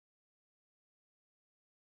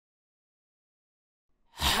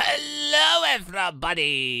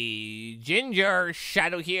everybody,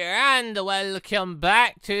 Gingershadow here, and welcome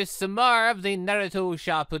back to some more of the Naruto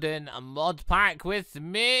Shippuden mod pack with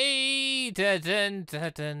me.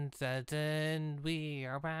 We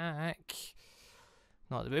are back.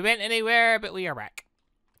 Not that we went anywhere, but we are back.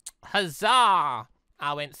 Huzzah!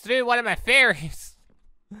 I went through one of my fairies.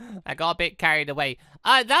 I got a bit carried away.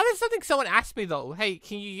 That was something someone asked me though. Hey,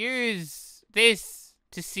 can you use this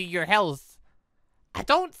to see your health? I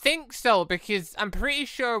don't think so, because I'm pretty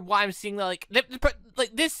sure what I'm seeing, like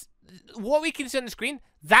this, what we can see on the screen,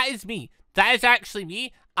 that is me. That is actually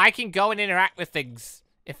me. I can go and interact with things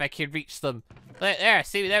if I can reach them. There,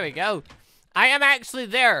 see, there we go. I am actually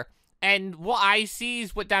there, and what I see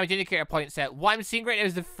is what damage indicator points at. What I'm seeing right now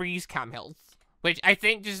is the freeze cam health, which I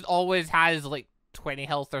think just always has like 20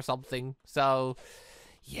 health or something. So,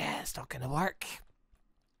 yeah, it's not gonna work.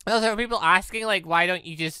 Also, there are people asking, like, why don't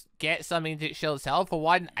you just get something that shows health? For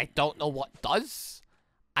one, I don't know what it does.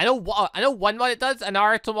 I know one mod it does, an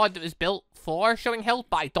Naruto mod that was built for showing health,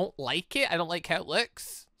 but I don't like it. I don't like how it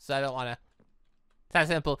looks, so I don't wanna. It's that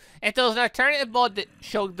simple. If there was an alternative mod that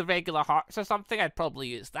showed the regular hearts or something, I'd probably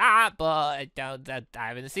use that, but I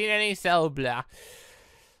haven't seen any, so blah.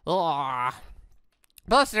 Ugh.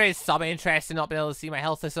 Plus, there is some interest in not being able to see my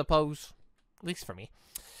health, I suppose. At least for me.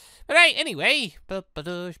 Alright, anyway, should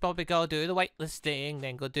probably go do the whitelisting,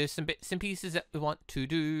 then go do some bits and pieces that we want to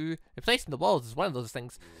do. Replacing the walls is one of those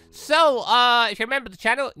things. So, if you remember the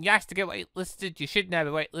channel and you asked to get whitelisted, you should now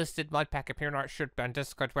be whitelisted. Mod pack appearing art should be on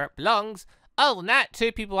Discord where it belongs. Other than that,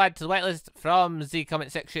 2 people added to the whitelist from the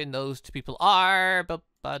comment section. Those 2 people are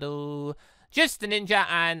Just the Ninja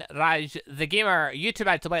and Raj the Gamer. YouTube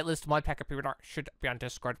added to the whitelist. Mod pack appearing art should be on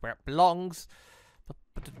Discord where it belongs.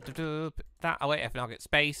 Put that away if I don't get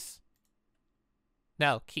space.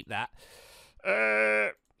 No, keep that.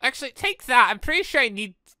 Actually, take that. I'm pretty sure I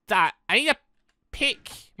need that. I need a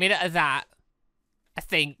pick made out of that. I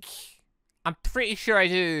think. I'm pretty sure I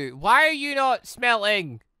do. Why are you not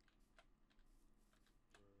smelting?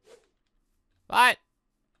 What?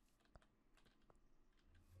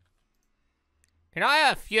 You're not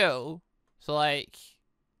out of fuel. So, like...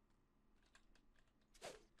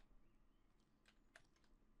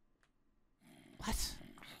 What?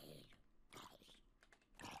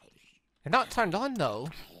 They're not turned on, though.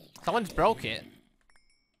 Someone's broke it.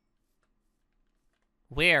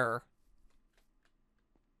 Where?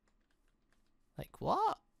 Like,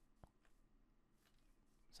 what?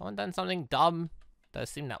 Someone done something dumb? Does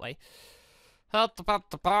seem that way. Why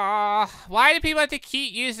do people have to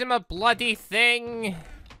keep using my bloody thing?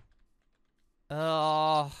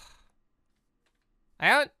 Oh. I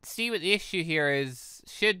don't see what the issue here is.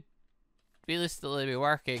 Should realistically be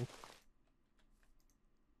working.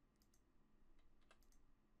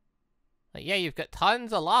 Like, yeah, you've got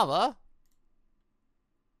tons of lava.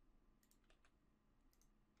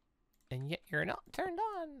 And yet you're not turned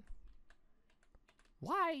on.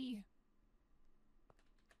 Why?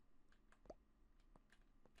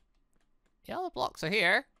 Yellow blocks are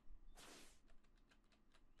here.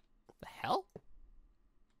 The hell?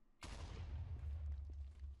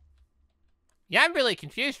 Yeah, I'm really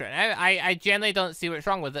confused right now. I generally don't see what's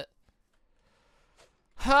wrong with it.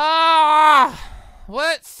 Ah!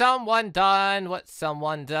 What's someone done? What's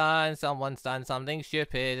someone done? Someone's done something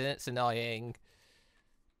stupid and it's annoying.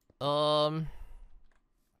 Of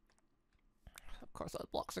course those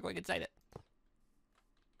blocks are going inside it.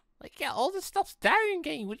 Like, yeah, all this stuff's down,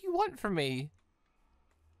 game. What do you want from me?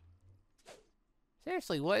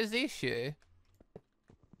 Seriously, what is the issue?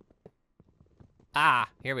 Ah,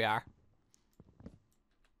 here we are.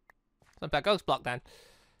 Let's put a ghost block down.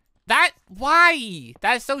 That, why?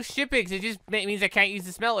 That's so stupid, because it just means I can't use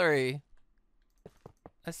the smeltery.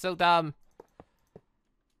 That's so dumb.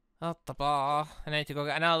 Oh, the bar. I need to go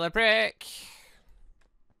get another brick.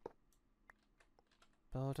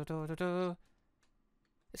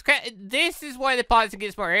 It's this is why the parts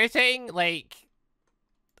gets more irritating. Like,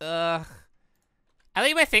 I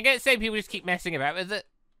leave my thing out saying people just keep messing about with it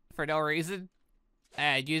for no reason.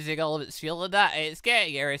 And using all of its fuel and that, it's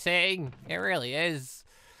getting irritating. It really is.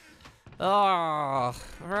 Oh,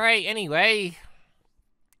 right, anyway.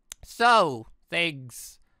 So,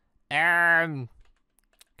 things. Could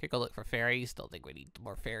go look for fairies. Don't think we need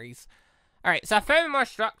more fairies. Alright, so I found more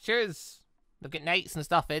structures. Look at knights and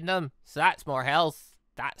stuff in them. So that's more health.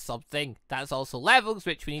 That's something. That's also levels,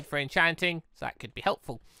 which we need for enchanting. So that could be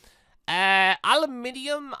helpful.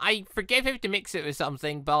 Aluminium, I forget if I have to mix it with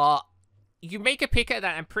something, but you make a pick out of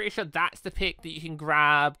that. I'm pretty sure that's the pick that you can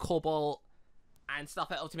grab cobalt and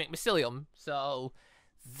stuff out to make mycelium. So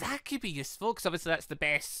that could be useful, because obviously that's the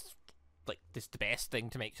best, like, this is the best thing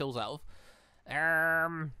to make tools out of.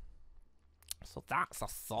 So that's a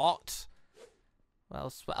thought. What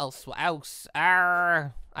else? What else? What else?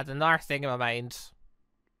 I had another thing in my mind.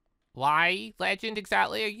 Why, legend,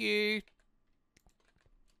 exactly are you?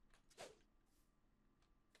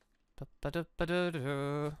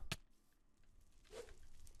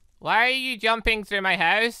 Why are you jumping through my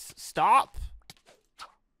house? Stop.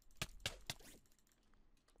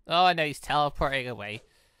 Oh, no, he's teleporting away.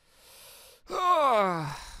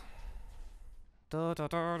 Oh,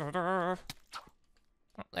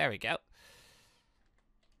 there we go.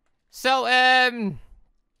 So, can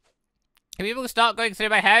people stop going through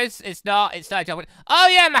my house? It's not jumping. Oh,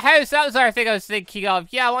 yeah, my house. That was our thing I was thinking of.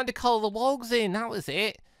 Yeah, I wanted to colour the walls in. That was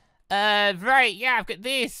it. Right, yeah, I've got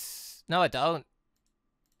this. No, I don't.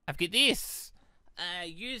 I've got this.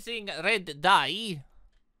 Using red dye.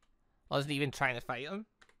 I wasn't even trying to fight him.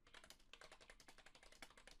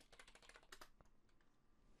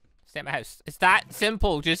 Stay at my house. It's that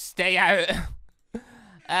simple. Just stay out.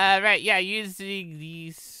 Right, yeah, using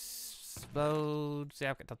these modes.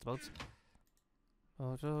 Yeah, I've got tons of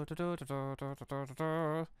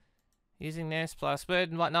modes. Using this plus wood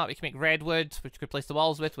and whatnot, we can make redwood, which we could replace the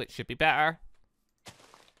walls with, which should be better.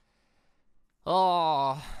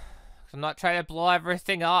 Oh, I'm not trying to blow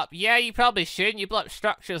everything up. Yeah, you probably shouldn't. You blow up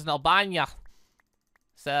structures and I'll ban ya.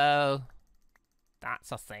 So,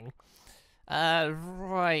 that's a thing.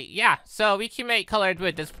 Right, yeah. So we can make colored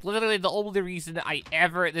wood. That's literally the only reason that I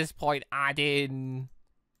ever at this point add in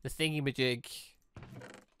the thingy-majig.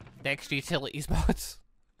 The extra utilities mods.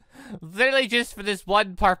 Literally just for this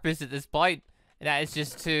one purpose at this point. And that is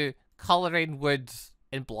just to color in wood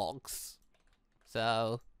in blocks.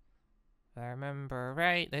 So, if I remember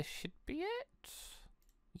right, this should be it.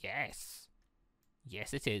 Yes.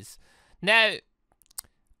 Yes, it is. Now,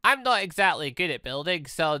 I'm not exactly good at building,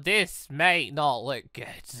 so this might not look good.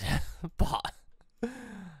 But,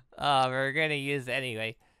 we're gonna use it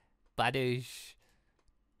anyway. Badoosh.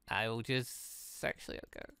 I will just, actually,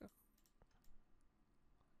 okay.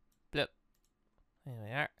 Blip. There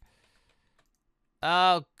we are.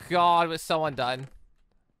 Oh god, what's someone done?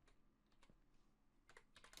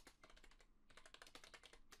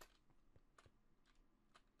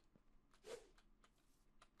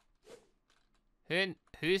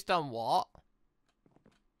 Who's done what?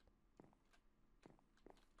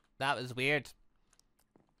 That was weird.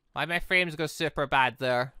 Why'd my frames go super bad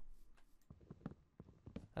there?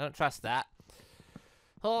 I don't trust that.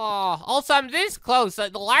 Oh, also I'm this close.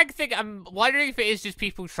 Like, the lag thing, I'm wondering if it is just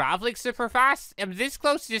people traveling super fast. I'm this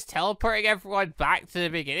close to just teleporting everyone back to the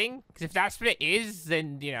beginning. Because if that's what it is,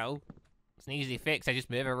 then, you know, it's an easy fix. I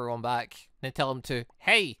just move everyone back. And then tell them to,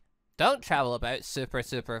 hey, don't travel about super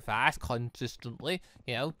fast consistently.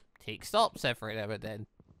 You know, take stops every now and then.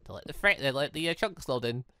 To let the chunks load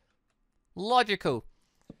in. Logical.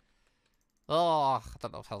 Oh, I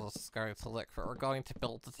don't know how this is going to look, but we're going to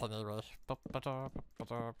build this anyway.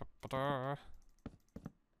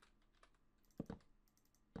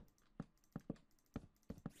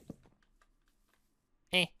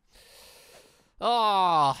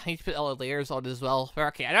 Oh, I need to put all the layers on as well. But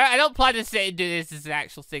okay, I don't plan to sit and do this as an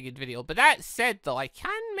actual thing in video. But that said, though, I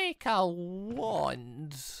can make a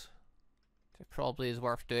wand. It probably is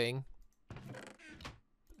worth doing.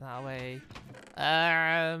 That way.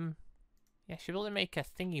 Yeah, I should be able to make a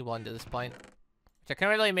thingy wand at this point. Which I can't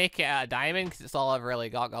really make it out of diamond, because it's all I've really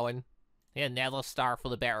got going. Yeah, nether star for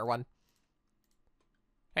the better one.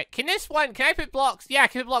 Right, can I put blocks? Yeah, I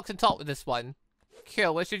can put blocks on top with this one.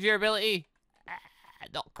 Cool, what's your durability?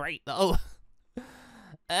 Not great, though.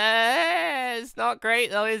 It's not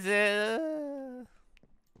great, though, is it?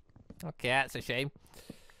 Okay, that's a shame.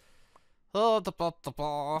 Oh,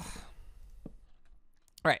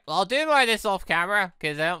 Right, well, I'll do more of this off camera,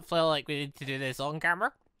 because I don't feel like we need to do this on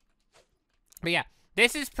camera. But yeah,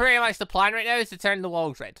 this is pretty much the plan right now, is to turn the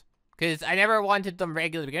walls red. Because I never wanted them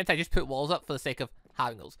regular to begin with, I just put walls up for the sake of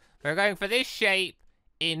having those. We're going for this shape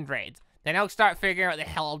in red. Then I'll start figuring out what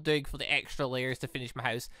the hell I'm doing for the extra layers to finish my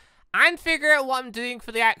house. And figure out what I'm doing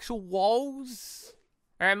for the actual walls.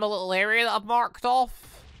 Around my little area that I've marked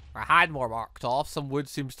off. Or I had more marked off. Some wood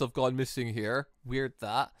seems to have gone missing here. Weird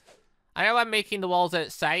that. I know I'm making the walls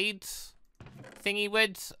outside thingy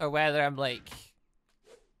wood. Or whether I'm like...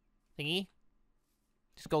 thingy.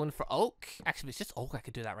 Just going for oak. Actually, if it's just oak, I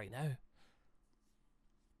could do that right now.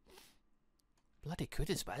 Bloody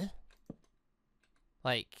could as well.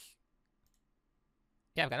 Like...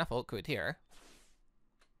 yeah, I've got enough oak wood here.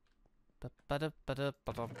 Do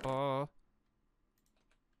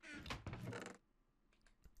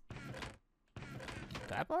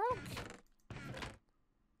I have more oak?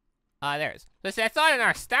 There it is. Listen, it's not in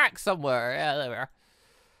our stack somewhere. Yeah, there we are.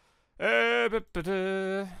 Oh,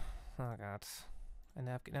 God. And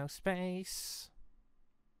I've got no space.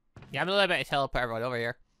 Yeah, I'm a little bit to teleport everyone over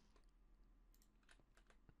here.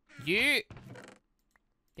 You.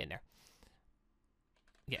 Get in there.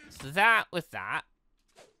 Yeah, so that was that.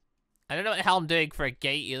 I don't know what the hell I'm doing for a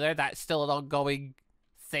gate either. That's still an ongoing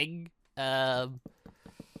thing. Just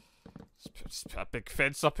put a big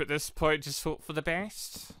fence up at this point. Just hope for the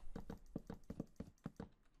best.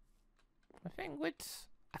 I think wood.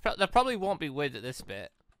 There probably won't be wood at this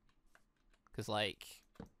bit. Because, like,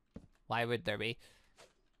 why would there be?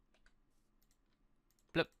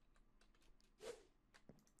 Bloop.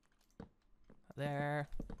 There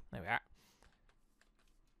we are.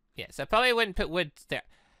 Yeah, so I probably wouldn't put wood there.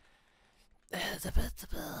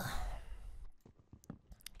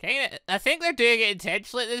 Okay, I think they're doing it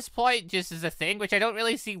intentionally at this point, just as a thing, which I don't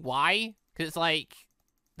really see why. Because it's like,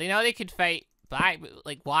 they know they could fight back, but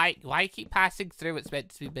like, why keep passing through what's meant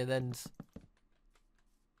to be villains?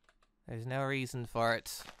 There's no reason for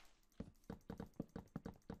it.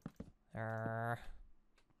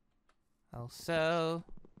 Also...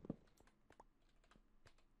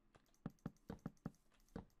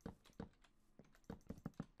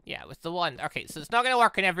 yeah, with the one... okay, so it's not going to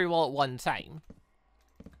work on every wall at one time.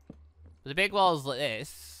 But the big walls like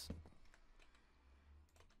this...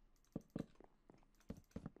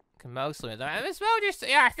 can mostly... and as well just...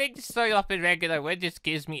 yeah, I think just throwing up in regular wood just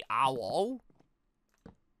gives me a wall.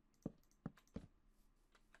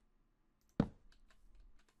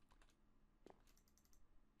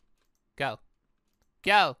 Go.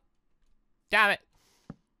 Go! Damn it!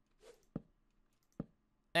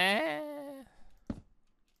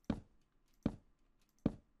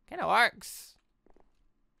 Kinda works.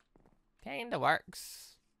 Kinda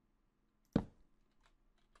works.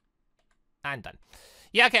 And done.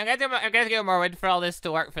 Yeah, okay, I'm gonna get more wood for all this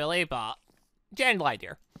to work fully, but general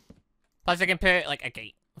idea. Plus I can put like a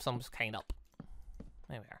gate of some kind up.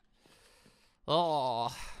 There we are.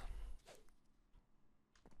 Oh.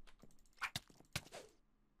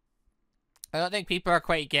 I don't think people are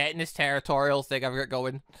quite getting this territorial thing I've got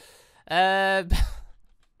going.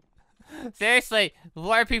 Seriously,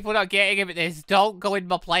 what are people not getting about this? Don't go in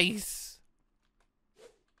my place.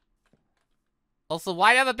 Also,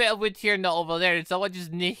 why do I have a bit of wood here and not over there? Did someone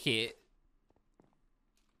just nick it?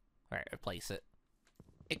 Right, replace it.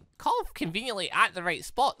 It called conveniently at the right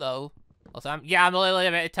spot, though. Also, I'm a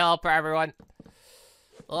little bit of teleport, everyone.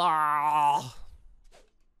 Oh.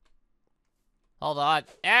 Hold on.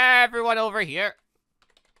 Everyone over here.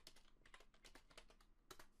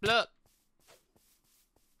 Look.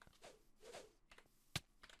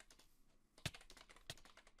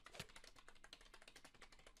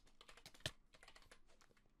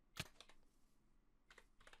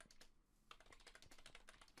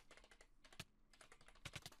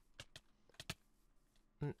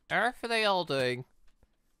 What on earth are they all doing?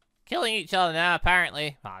 Killing each other now,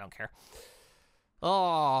 apparently. Oh, I don't care.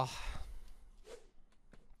 Oh.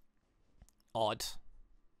 Odd.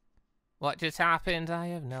 What just happened? I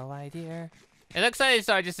have no idea. It looks like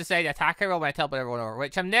I just decided to attack everyone when I teleport everyone over,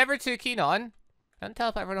 which I'm never too keen on. Don't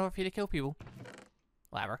teleport everyone over for you to kill people.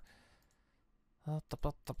 Whatever.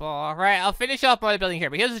 Right, I'll finish up my building here,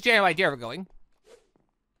 but here's the general idea we're going.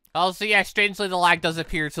 Also, yeah, strangely the lag does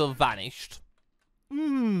appear to have vanished.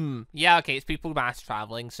 Yeah, okay, it's people mass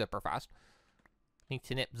traveling super fast. Need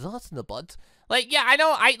to nip that in the bud. Like, yeah, I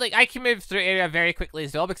know, I can move through area very quickly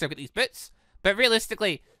as well because I've got these boots. But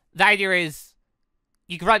realistically, the idea is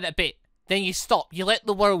you run a bit, then you stop, you let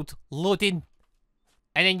the world load in,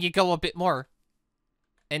 and then you go a bit more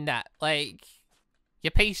in that. Like,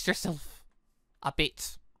 you pace yourself a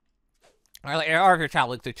bit. Or if you're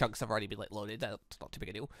traveling through chunks that have already been like loaded, that's not too big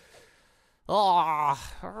a deal. Oh,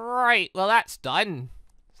 right. Well, that's done.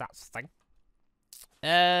 That's the thing.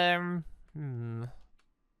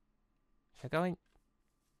 Should I go in?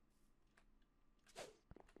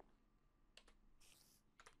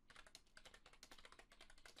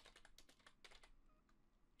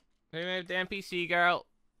 Remove the NPC girl.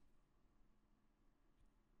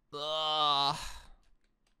 Ugh.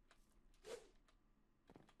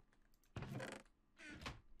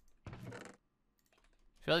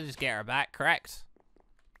 Should I just get her back, correct?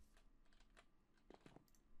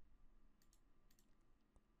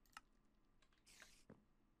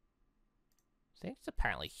 I think it's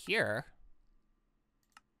apparently here.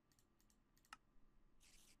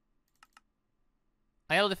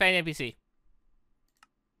 I will defend NPC.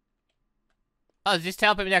 Oh, just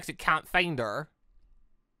teleport me next, it can't find her.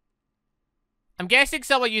 I'm guessing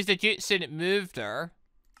someone used a jutsu and it moved her.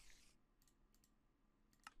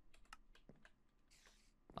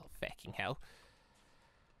 Fucking hell.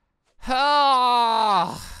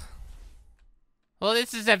 Oh. Well,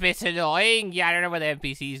 this is a bit annoying. Yeah, I don't know where the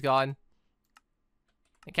NPC's gone.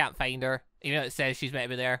 I can't find her. Even though it says she's meant to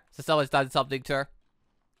be there. So someone's done something to her.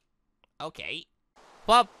 Okay.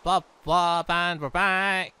 Wop, wop, wop, and we're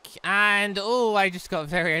back. And, oh, I just got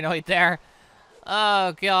very annoyed there.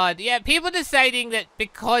 Oh, God. Yeah, people deciding that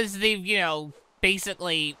because they've, you know,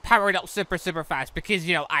 basically powered up super fast, because,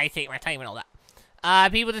 you know, I take my time and all that.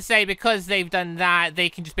 People decide because they've done that, they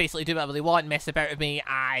can just basically do whatever they want, mess about with me,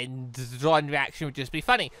 and drawn reaction would just be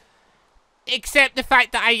funny. Except the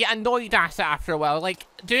fact that I get annoyed at it after a while. Like,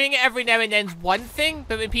 doing it every now and then's one thing,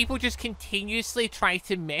 but when people just continuously try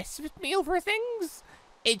to mess with me over things,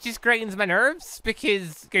 it just grinds my nerves,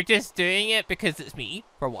 because you're just doing it because it's me,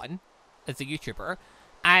 for one, as a YouTuber,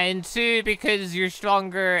 and two, because you're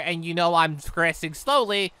stronger and you know I'm progressing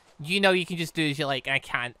slowly, you know you can just do as you like, and I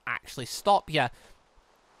can't actually stop you.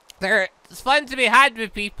 It's fun to be had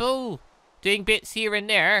with people, doing bits here and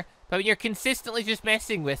there, but when you're consistently just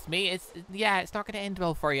messing with me, it's not going to end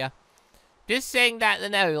well for you. Just saying that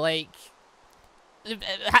now, like,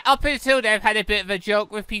 up until now, I've had a bit of a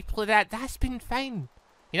joke with people that's been fine.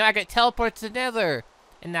 You know, I got teleported to Nether,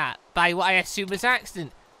 and that, by what I assume was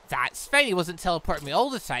accident. That's fine, he wasn't teleporting me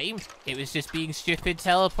all the time. It was just being stupid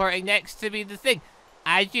teleporting next to me, the thing.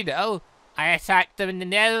 As you know, I attacked them in the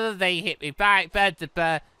Nether, they hit me back,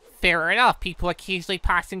 fair enough. People occasionally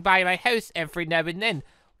passing by my house every now and then.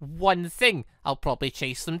 One thing, I'll probably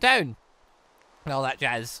chase them down. And all that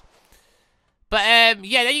jazz. But,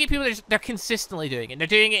 yeah, then you get people that they're consistently doing it. They're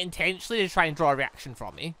doing it intentionally to try and draw a reaction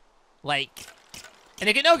from me. Like, and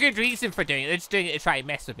they get no good reason for doing it. They're just doing it to try and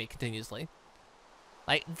mess with me continuously.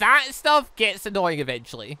 Like, that stuff gets annoying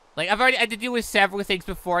eventually. Like, I had to deal with several things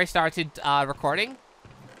before I started recording.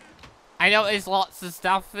 I noticed lots of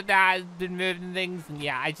stuff with that, I've been moving things, and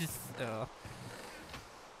yeah, I just,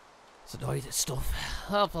 it's annoyed at stuff.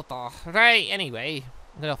 Right, anyway,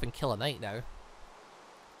 I'm gonna off and kill a knight now.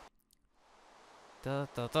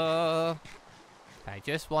 I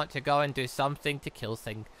just want to go and do something to kill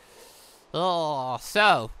thing. Oh,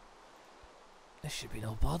 so this should be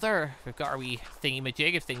no bother. We've got our wee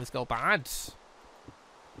thingy-majig if things go bad.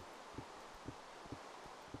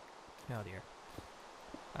 Oh dear.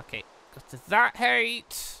 Okay, got to that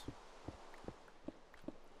height.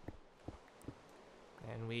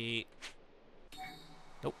 And we...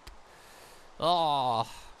 Nope. Oh.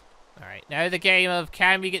 Alright, now the game of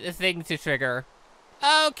can we get the thing to trigger?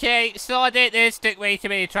 Okay, so I did this, took way too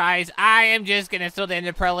many tries. I am just gonna throw the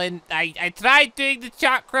Ender Pearl in. I tried doing the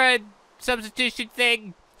chakra substitution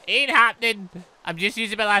thing. Ain't happening. I'm just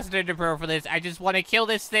using my last Ender Pearl for this. I just want to kill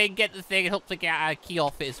this thing, get the thing, and hopefully get a key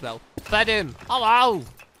off it as well. Boom. Hello.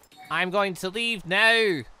 I'm going to leave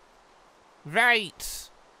now. Right.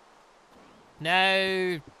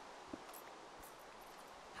 No.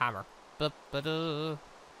 Hammer. Are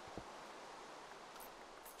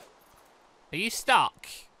you stuck?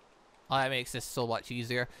 Oh, that makes this so much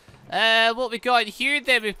easier. What we got here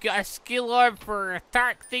then? We've got a skill orb for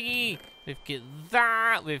attack thingy. We've got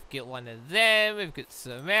that. We've got one of them. We've got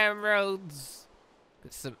some emeralds.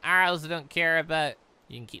 Got some arrows I don't care about.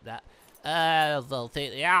 You can keep that. They'll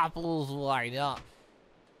take the apples. Why not?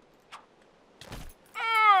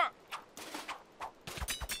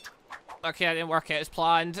 Okay, that didn't work out as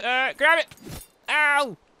planned. Grab it!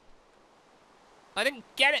 Ow! I didn't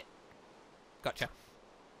get it. Gotcha.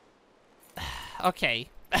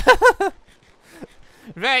 Okay.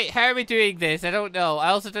 Right, how are we doing this? I don't know. I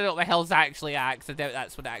also don't know what my health's actually at, because I doubt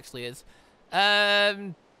that's what it actually is. I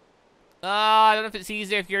don't know if it's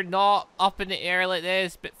easier if you're not up in the air like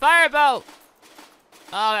this, but firebolt!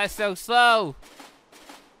 Oh, that's so slow.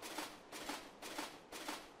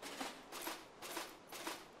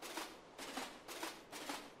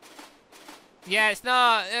 Yeah, it's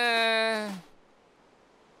not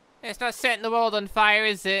setting the world on fire,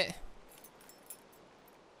 is it?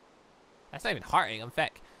 That's not even hearting, I'm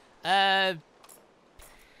feck.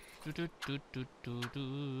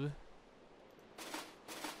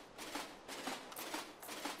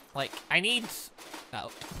 Like, I need... Oh.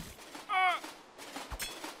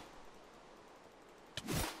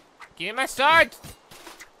 Give me my sword!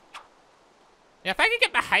 Yeah, if I could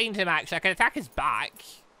get behind him, actually, I can attack his back.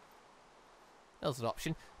 There's an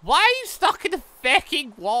option. Why are you stuck in the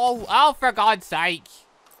fucking wall? Oh, for God's sake.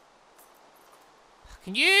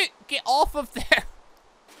 Can you get off of there?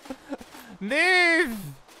 Move!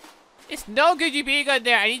 It's no good you being on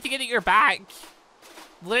there. I need to get at your back.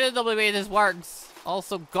 Literally the only way this works.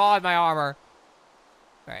 Also, God, my armor.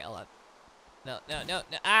 Alright, hold on. No.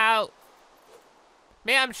 Ow!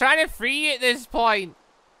 Man, I'm trying to free you at this point.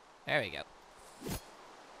 There we go.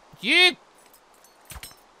 You!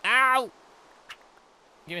 Ow!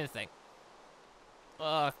 Give me the thing.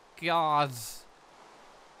 Oh, God.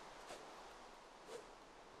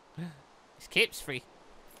 His cape's free.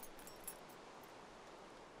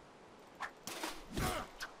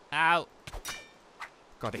 Ow.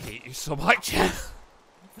 God, I hate you so much.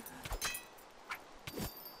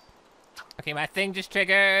 Okay, my thing just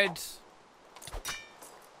triggered.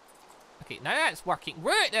 Okay, now that's working.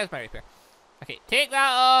 Right, there's my repair. Okay, take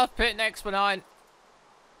that off, put the next one on.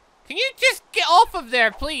 Can you just get off of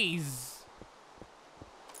there, please?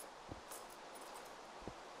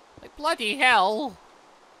 Like, bloody hell.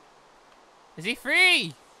 Is he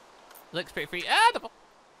free? Looks pretty free. Ah, the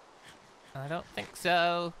I don't think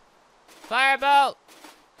so. Firebolt!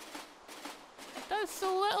 That's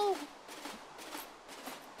so little.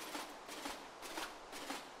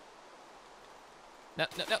 No,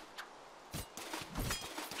 no, no.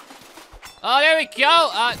 Oh, there we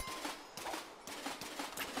go!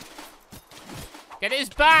 Get his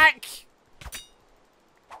back!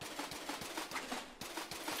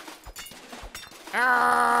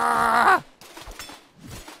 Arrgh!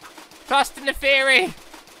 Trust in the fairy!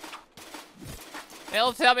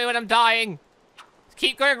 It'll tell me when I'm dying. Just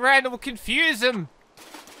keep going around and we'll confuse him.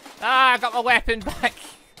 Ah, I got my weapon back.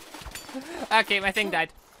 Okay, my thing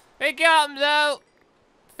died. We got him though.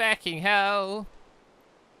 Fucking hell.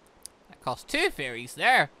 That cost 2 fairies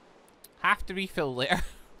there. Have to refill later.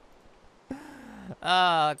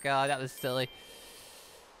 Oh god, that was silly.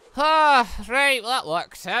 Ah, right, well that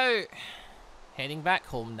works out. Heading back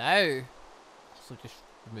home now. So just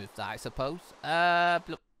remove that, I suppose.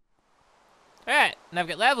 Bloop. Alright, now I've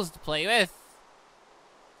got levels to play with.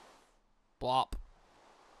 Blop.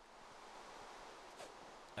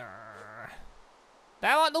 Do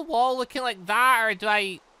I want the wall looking like that, or do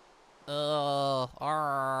I... I'd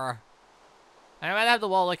rather have the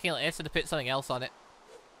wall looking like this and to put something else on it.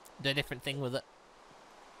 Do a different thing with it.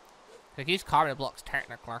 I could use carbon blocks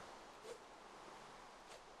technically.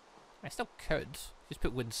 I still could. Just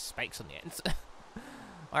put wooden spikes on the ends.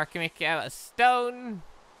 Or I can make it out of stone.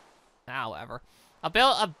 Ah, whatever. I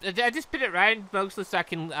just put it round mostly so I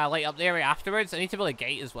can light up the area afterwards. I need to build a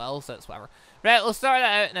gate as well, so it's whatever. Right, we'll start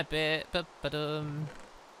that out in a bit.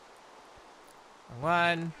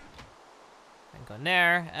 One. And go in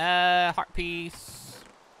there. Heart piece.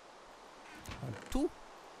 1, 2.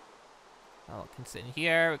 Oh, it can sit in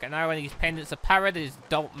here. We got another one of these pendants of power that just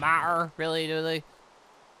don't matter, really, do they?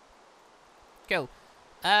 Cool.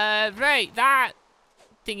 Right, that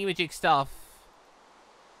thingy-majig stuff.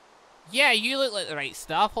 Yeah, you look like the right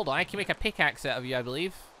stuff. Hold on, I can make a pickaxe out of you, I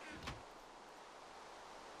believe.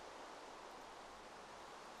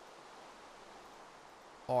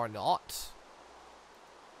 Or not.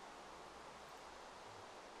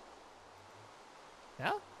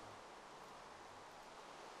 No?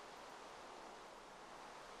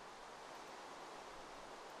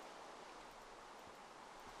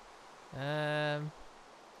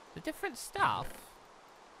 The different stuff.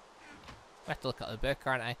 I have to look at the book,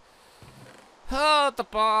 aren't I? Oh, the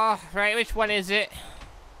bar. Right, which one is it?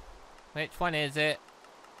 Which one is it?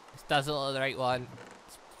 This doesn't look like the right one.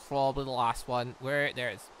 It's probably the last one. Where? There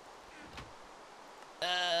it is.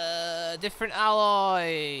 Different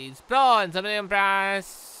alloys. Bronze, aluminum,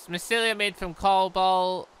 brass, mycelium made from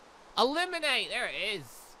cobalt. Illuminate, there it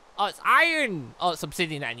is. Oh, it's iron. Oh, it's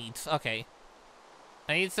obsidian I need. Okay.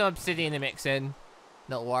 I need some obsidian to mix in.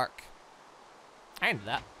 That'll work. I can do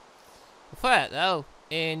that. Before that, though,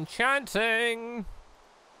 enchanting.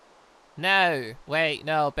 No, wait,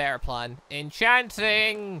 no, better plan.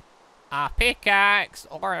 Enchanting a pickaxe,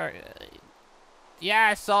 or yeah,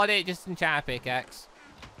 I saw it. Just enchant a pickaxe.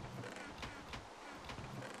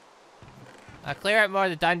 I'll clear out more of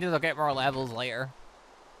the dungeons. I'll get more levels later.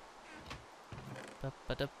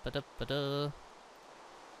 Looking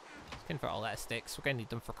for all that sticks. We're gonna need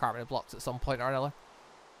them for carbon blocks at some point or another.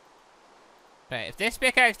 Right, if this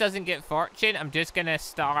pickaxe doesn't get fortune, I'm just gonna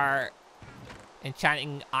start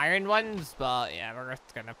enchanting iron ones, but yeah, we're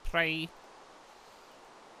just gonna pray.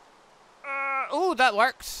 Oh, that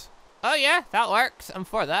works. Oh yeah, that works. I'm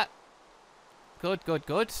for that. Good, good,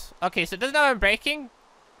 good. Okay, so it doesn't have unbreaking.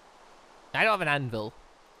 I don't have an anvil.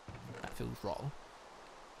 That feels wrong.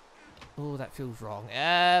 Oh, that feels wrong.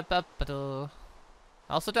 I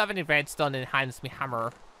also don't have any redstone to enhance my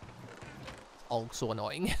hammer. It's also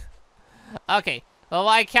annoying. Okay, well,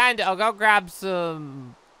 what I can do, I'll go grab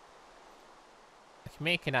some... I can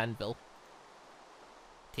make an anvil.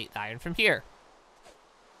 Take the iron from here.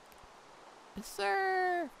 Is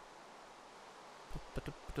there... I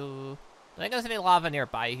think there's any lava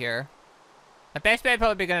nearby here. My best bet would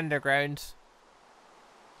probably be going underground.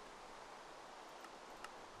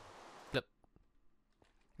 Flip.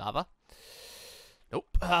 Lava.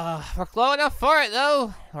 Nope. We're low enough for it,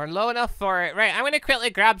 though. We're low enough for it. Right, I'm going to quickly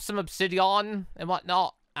grab some obsidian and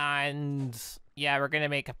whatnot. And, yeah, we're going to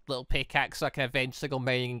make a little pickaxe so I can eventually go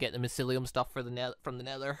mining and get the mycelium stuff for the from the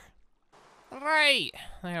nether. Right.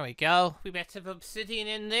 There we go. We bit of obsidian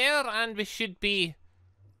in there, and we should be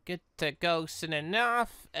good to go soon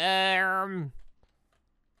enough. So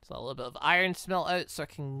a little bit of iron smelt out so I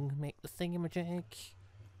can make the thingamajig.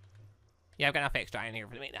 Yeah, I've got enough extra iron here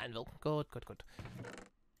for to make the anvil. Good, good, good.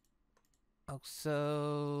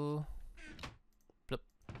 Also, bloop.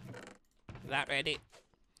 That ready.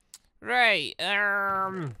 Right,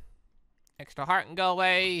 extra heart can go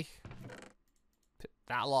away. Put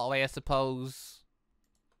that lot away, I suppose.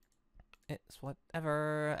 It's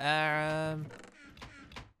whatever.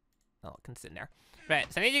 Oh, it can sit in there.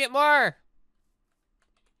 Right, so I need to get more.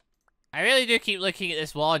 I really do keep looking at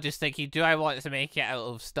this wall, just thinking, do I want to make it out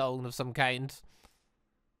of stone of some kind?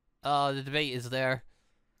 Oh, the debate is there.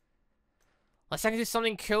 Let's do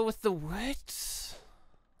something cool with the wood.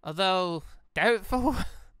 Although, doubtful.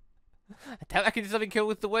 I doubt I can do something cool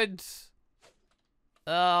with the wood.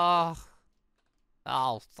 I'll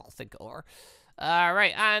think over.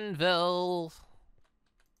 Right, anvil.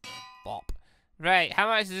 Bop. Right, how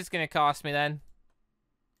much is this going to cost me then?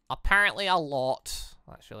 Apparently a lot.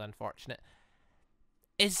 That's really unfortunate.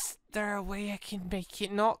 Is there a way I can make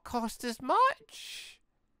it not cost as much?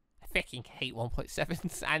 I fucking hate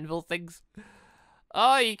 1.7 anvil things.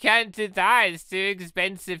 Oh, you can't do that. It's too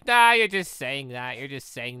expensive. Nah, you're just saying that. You're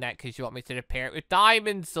just saying that because you want me to repair it with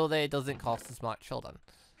diamonds so that it doesn't cost as much. Hold on.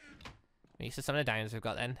 Use some of the diamonds we've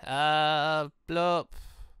got then. Bloop.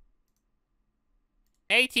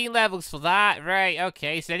 18 levels for that. Right,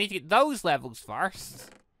 okay. So I need to get those levels first.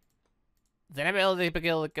 Then I'm able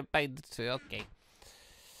to combine the two. Okay.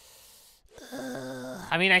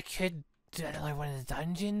 I mean, I could do another one of the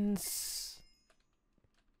dungeons.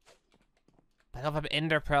 But if I'm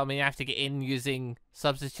Ender Pearl, I mean, I have to get in using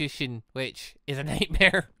substitution, which is a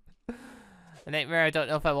nightmare. A nightmare I don't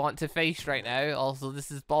know if I want to face right now. Also,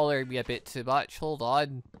 this is bothering me a bit too much. Hold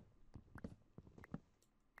on.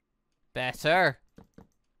 Better.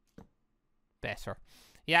 Better.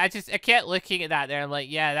 Yeah, I kept looking at that there. I'm like,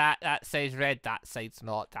 yeah, that side's red, that side's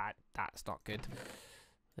not. That's not good.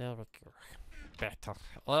 There we go. Better.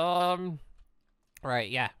 Right,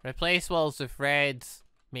 yeah. Replace walls with red.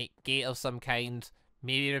 Make gate of some kind.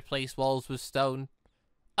 Maybe replace walls with stone.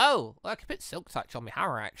 Oh, well, I could put silk touch on my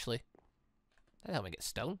hammer actually. That'll help me get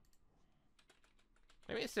stone.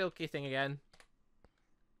 Maybe a silky thing again.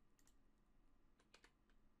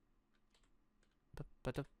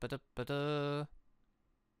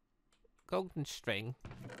 Golden string.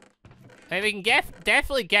 I mean, we can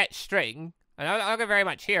definitely get string. I don't get very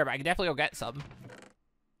much here, but I can definitely go get some.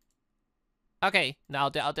 Okay, no, I'll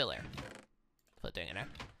do it later. Flip doing it now.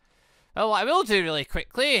 Oh, what I will do really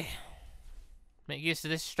quickly. Make use of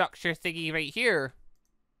this structure thingy right here.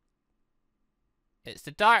 It's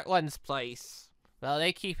the Dark One's place. Well,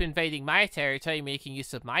 they keep invading my territory, making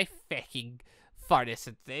use of my fucking furnace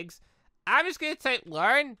and things. I'm just gonna type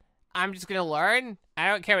learn. I'm just gonna learn. I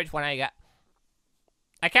don't care which one I get.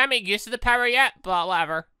 I can't make use of the power yet, but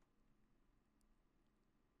whatever.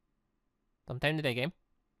 Sometime today, game.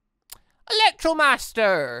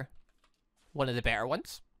 Electromaster! One of the better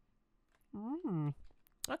ones.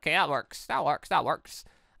 Okay, that works. That works. That works.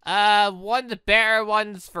 One of the better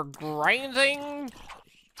ones for grinding.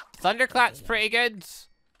 Thunderclap's pretty good.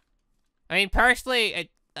 I mean,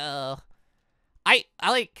 personally, I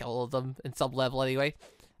like all of them in some level anyway.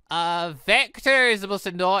 Vector is the most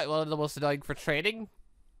annoying, one of the most annoying for training.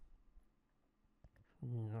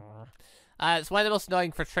 It's one of the most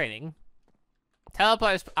annoying for training.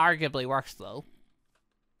 Teleport is arguably worse though.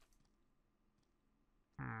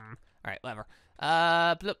 Alright, whatever.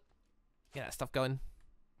 Bloop. Get that stuff going.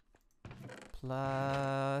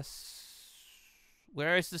 Plus...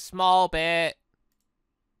 Where's the small bit?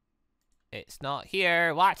 It's not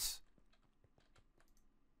here. What?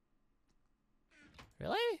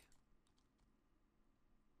 Really?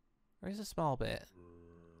 Where's the small bit?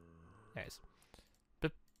 There it is.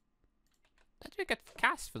 But how do we get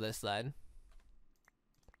cast for this then?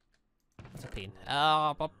 That's a pain.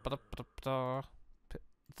 Put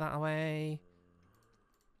that away.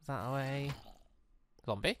 That away.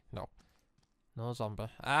 Zombie? No. No zombie.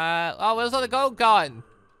 Oh, where's all the gold gone?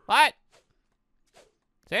 What?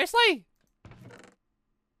 Seriously?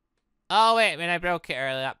 Oh, wait, when I broke it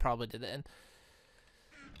earlier, that probably did it in.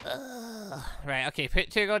 Right, okay, put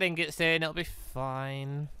 2 gold ingots in, it'll be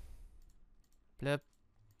fine. Bloop.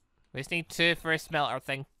 We just need 2 for a smelter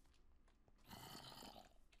thing.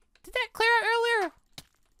 Did that clear out earlier?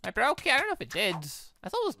 I broke it. I don't know if it did. I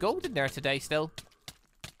thought there was gold in there today still.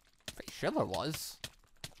 Pretty sure there was.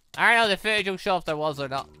 I don't know, the footage will show if there was or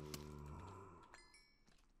not.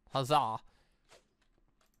 Huzzah.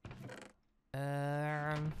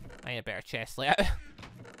 I need a better chest layout.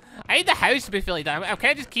 I need the house to be fully done. I'm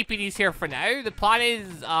kind of just keeping these here for now. The plan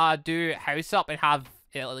is do house up and have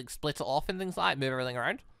it like split it off and things like that. Move everything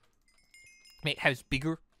around. Make house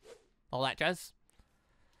bigger. All that jazz.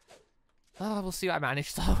 Oh, we'll see what I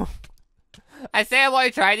manage though. I say I want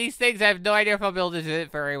to try these things. I have no idea if I'll be able to do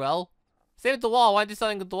it very well. Same with the wall. I want to do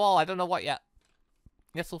something with the wall. I don't know what yet.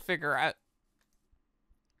 Guess we'll figure it out.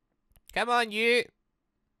 Come on, you.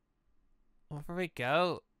 Over we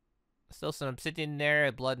go. Still some obsidian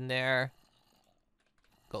there, blood in there.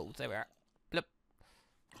 Gold, there we are. Blip.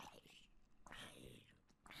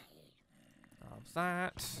 Of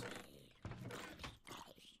that.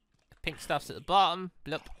 The pink stuff's at the bottom.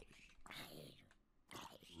 Blip.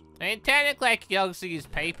 I mean, technically I could also use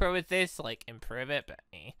paper with this, like, improve it, but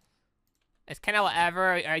eh. It's kind of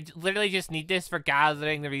whatever. I literally just need this for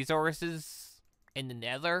gathering the resources in the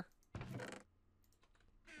nether.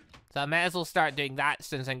 So I might as well start doing that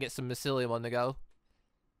since I can get some mycelium on the go.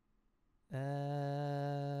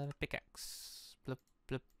 Pickaxe. Blip,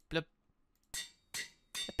 blip, blip.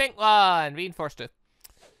 The pink one! Reinforced it.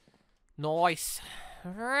 Nice.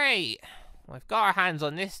 Right. Well, we've got our hands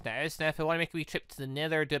on this now, so now if I want to make a wee trip to the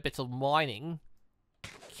nether, do a bit of mining,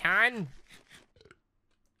 can.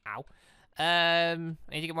 Ow. I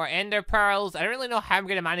need to get more ender pearls. I don't really know how I'm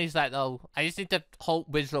going to manage that though. I just need to hope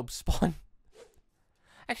wizrobes spawn.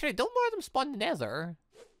 Actually, don't more of them spawn in the nether.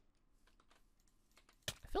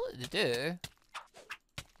 I feel like they do.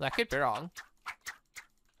 Well, I could be wrong.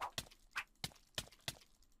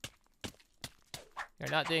 You're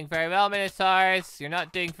not doing very well, Minotaurs. You're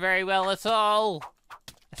not doing very well at all.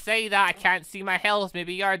 I say that, I can't see my health.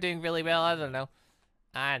 Maybe you are doing really well, I don't know.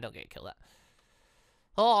 I don't get killed.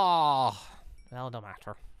 Oh, well, no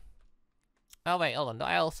matter. Oh, wait, hold on. Do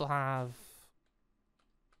I also have...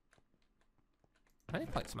 How many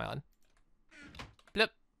points am I on?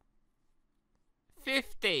 Blip.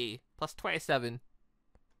 50 plus 27.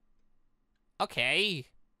 Okay.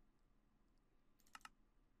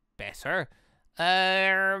 Better.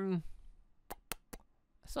 I don't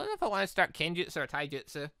know if I want to start Kenjutsu or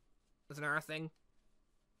Taijutsu. That's another thing.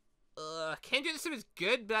 Kenjutsu is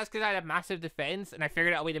good, but that's because I had a massive defense and I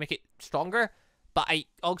figured out a way to make it stronger. But I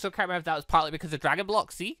also can't remember if that was partly because of Dragon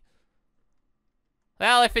Block, see?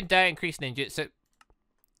 Well, if in doubt, increase ninjutsu.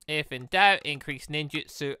 If in doubt, increase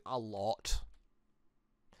ninjutsu a lot.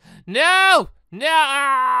 No!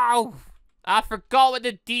 No! I forgot what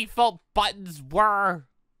the default buttons were.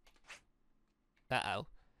 Uh-oh.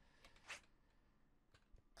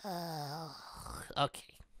 Okay.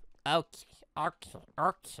 Okay. I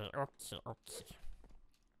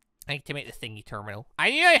need to make the thingy terminal. I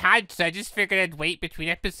knew I had to, I just figured I'd wait between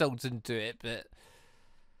episodes and do it, but...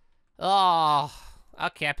 Oh...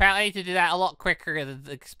 Okay, apparently I need to do that a lot quicker than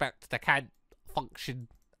expected. I can't function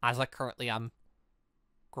as I currently am.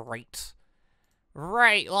 Great.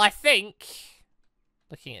 Right, well I think...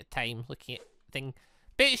 Looking at time, looking at thing...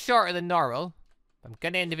 Bit shorter than normal. I'm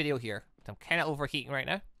gonna end the video here. I'm kind of overheating right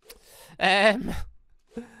now. And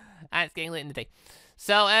it's getting late in the day.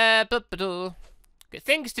 So, got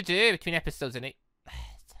things to do between episodes in it.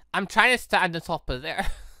 I'm trying to stand on top of there.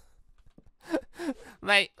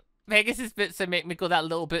 My Pegasus bits that make me go that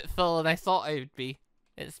little bit full than I thought I would be.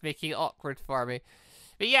 It's making it awkward for me.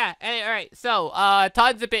 But yeah, alright, so,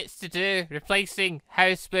 tons of bits to do. Replacing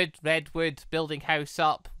housewood, redwood, building house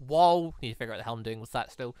up, wall. Need to figure out what the hell I'm doing with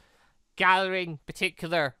that still. Gathering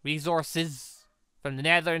particular resources from the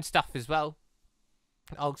nether and stuff as well.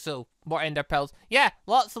 Also, more ender pearls. Yeah,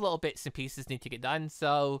 lots of little bits and pieces need to get done,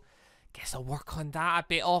 so guess I'll work on that a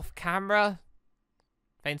bit off camera.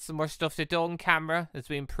 Find some more stuff to do on camera as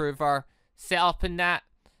we improve our setup and that.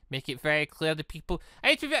 Make it very clear to people. I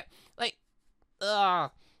need to be, like, I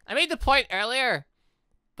made the point earlier,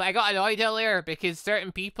 but I got annoyed earlier because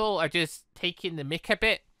certain people are just taking the mick a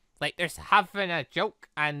bit. Like, there's having a joke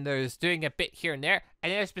and there's doing a bit here and there,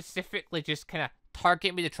 and they're specifically just kind of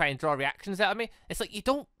target me to try and draw reactions out of me. It's like, you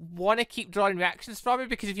don't want to keep drawing reactions from me,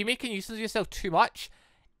 because if you make a nuisance of yourself too much,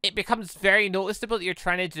 it becomes very noticeable that you're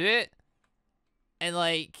trying to do it. And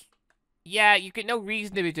like, yeah, you get no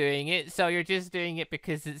reason to be doing it, so you're just doing it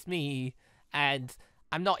because it's me, and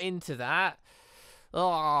I'm not into that.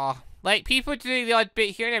 Oh, like, people doing the odd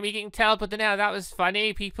bit here and there, me getting teleported now, that was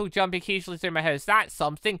funny. People jump occasionally through my house, that's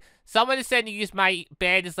something. Someone is saying to use my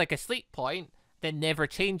bed as like a sleep point, then never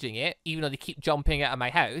changing it, even though they keep jumping out of my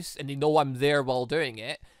house and they know I'm there while doing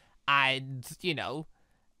it. And, you know,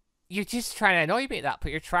 you're just trying to annoy me at that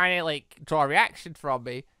point. You're trying to, like, draw a reaction from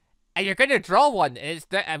me. And you're going to draw one. And it's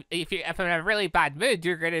if I'm in a really bad mood,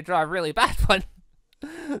 you're going to draw a really bad one.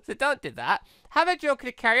 So don't do that. Have a joke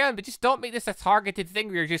to carry on, but just don't make this a targeted thing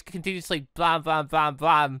where you're just continuously blam, blam, blam,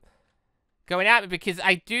 blam going at me, because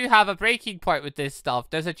I do have a breaking point with this stuff.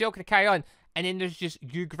 There's a joke to carry on, and then there's just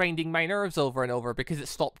you grinding my nerves over and over because it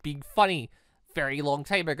stopped being funny very long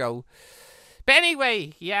time ago. But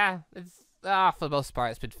anyway, yeah, it's for the most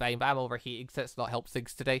part it's been fine, but I'm overheating, so it's not helped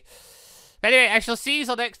things today. But anyway, I shall see you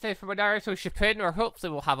all next time for my Naruto Shippuden, or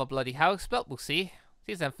hopefully we'll have a bloody house, but we'll see.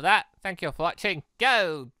 See you then for that. Thank you all for watching.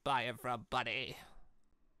 Goodbye, everybody.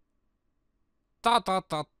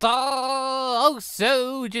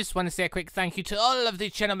 Also, just want to say a quick thank you to all of the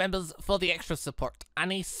channel members for the extra support.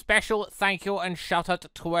 And a special thank you and shout out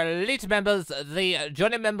to our elite members, the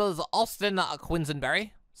Johnny members Austin Quinsonberry,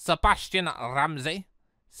 Sebastian Ramsey,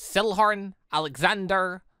 Silhorn,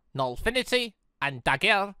 Alexander, Nullfinity, and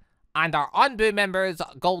Daguerre, and our ANBU members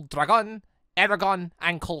GoldDragon, Eragon,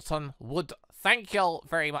 and Colton Wood. Thank y'all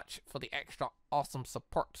very much for the extra awesome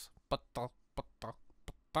support.